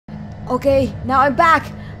Okay, now I'm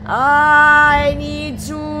back. I need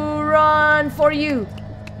to run for you.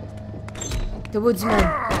 The woodsman.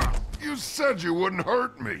 You said you wouldn't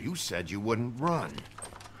hurt me. You said you wouldn't run.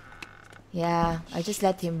 Yeah, I just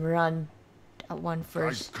let him run. That one Guy's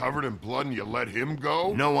first. covered in blood and you let him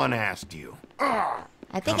go? No one asked you.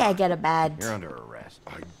 I think I get a bad. You're under arrest.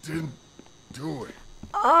 I didn't do it.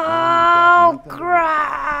 Oh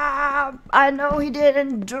crap! I know he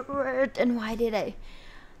didn't do it, and why did I?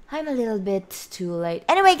 I'm a little bit too late.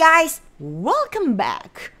 Anyway, guys, welcome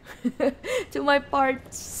back to my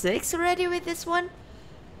part 6 already with this one.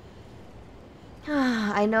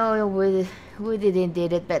 I know we didn't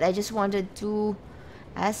did it, but I just wanted to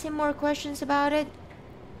ask him more questions about it.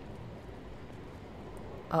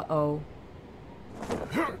 Uh-oh.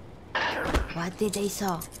 What did they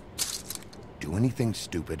saw? Do anything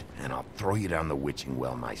stupid, and I'll throw you down the witching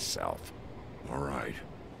well myself. All right.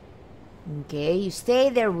 Okay, you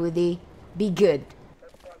stay there, Woody. Be good.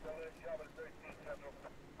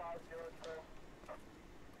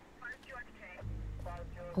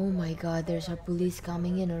 Oh my god, there's our police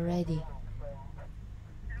coming in already.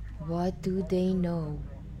 What do they know?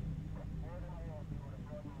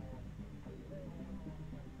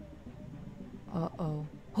 Uh-oh.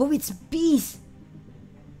 Oh, it's Beast!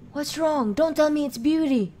 What's wrong? Don't tell me it's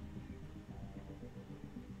Beauty!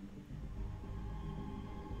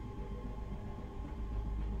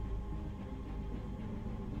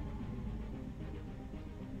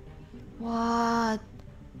 What?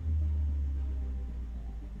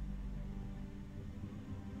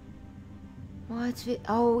 What's it?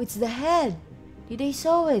 Oh, it's the head! Did they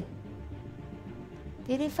saw it?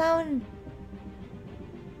 Did they found?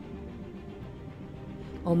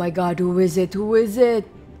 Oh my god, who is it? Who is it?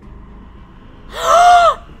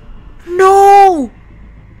 No!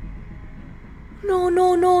 No,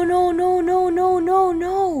 no, no, no, no, no, no, no,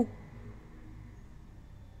 no!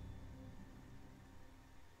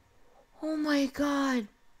 Oh my god.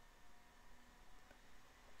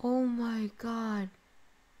 Oh my god.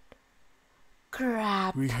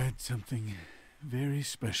 Crap. We had something very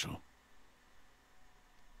special.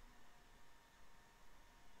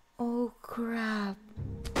 Oh crap.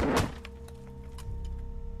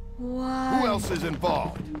 What? Who else is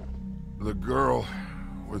involved? The girl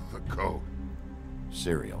with the coat.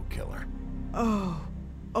 Serial killer. Oh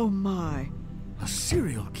my. A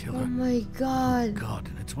serial killer. Oh my god. God,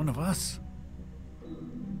 and it's one of us.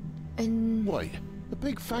 And Wait, the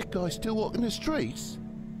big fat guy still walking the streets?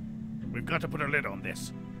 We've got to put a lid on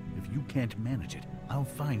this. If you can't manage it, I'll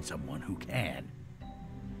find someone who can.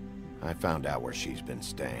 I found out where she's been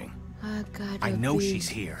staying. I know she's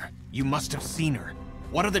here. You must have seen her.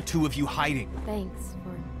 What are the two of you hiding? Thanks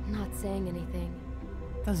for not saying anything.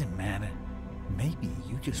 Doesn't matter. Maybe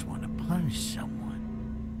you just want to punish someone.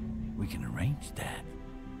 We can arrange that.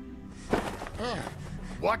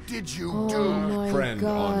 What did you oh do? my Friend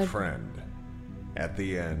god. on friend. At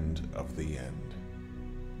the end of the end.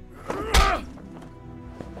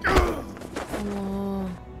 Oh.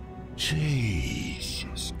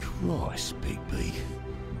 Jesus Christ, Bigby.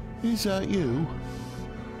 Is that you?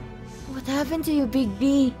 What happened to you, Big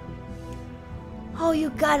B? Oh,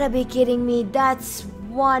 you gotta be kidding me. That's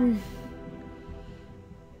one.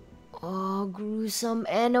 Oh, gruesome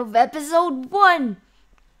end of episode 1.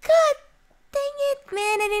 God dang it,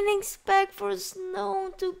 man. I didn't expect for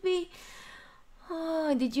Snow to be...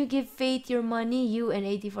 Oh, did you give Fate your money? You and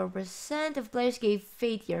 84% of players gave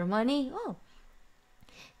Fate your money. Oh.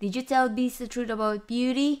 Did you tell Beast the truth about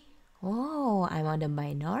Beauty? Oh, I'm on the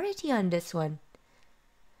minority on this one.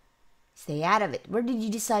 Stay out of it. Where did you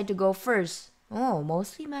decide to go first? Oh,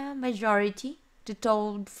 mostly my majority. To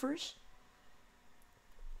Toad first.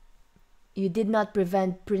 You did not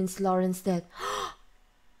prevent Prince Lawrence's death.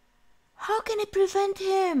 How can I prevent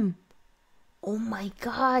him? Oh my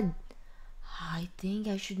god. I think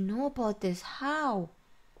I should know about this. How?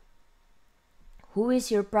 Who is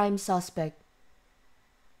your prime suspect?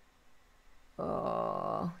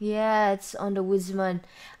 Oh, yeah, it's on the woodsman.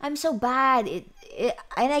 I'm so bad. And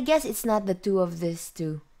I guess it's not the two of this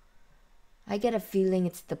two. I get a feeling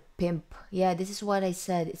it's the pimp. Yeah, this is what I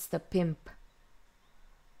said. It's the pimp.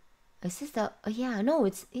 Is this the... yeah, no,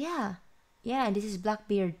 it's... Yeah. Yeah, and this is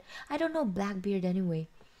Blackbeard. I don't know Blackbeard anyway.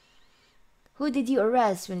 Who did you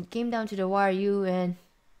arrest when it came down to the wire? You and...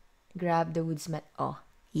 Grab the woodsman. Oh,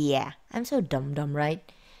 yeah. I'm so dumb, right?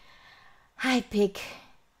 I pick...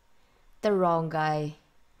 the wrong guy.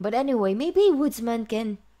 But anyway, maybe woodsman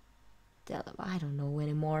can... tell him. I don't know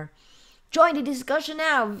anymore. Join the discussion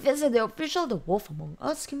now. Visit the official The Wolf Among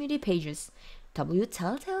Us community pages.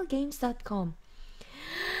 www.telltalegames.com.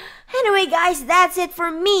 Anyway, guys, that's it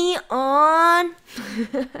for me on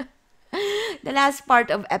the last part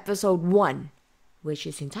of episode 1, which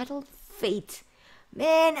is entitled Fate.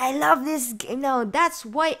 Man, I love this game now. That's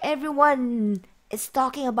why everyone is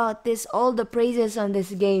talking about this, all the praises on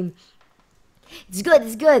this game. It's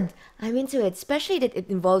good. I'm into it, especially that it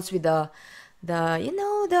involves with the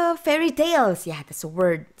the fairy tales. Yeah, that's a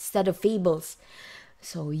word instead of fables.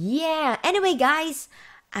 So yeah. Anyway, guys,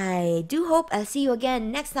 I do hope I'll see you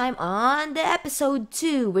again next time on the episode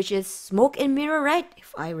 2, which is Smoke and Mirror, right?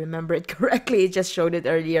 If I remember it correctly, it just showed it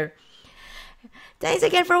earlier. Thanks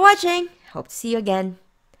again for watching. Hope to see you again.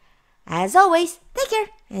 As always, take care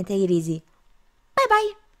and take it easy. Bye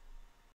bye.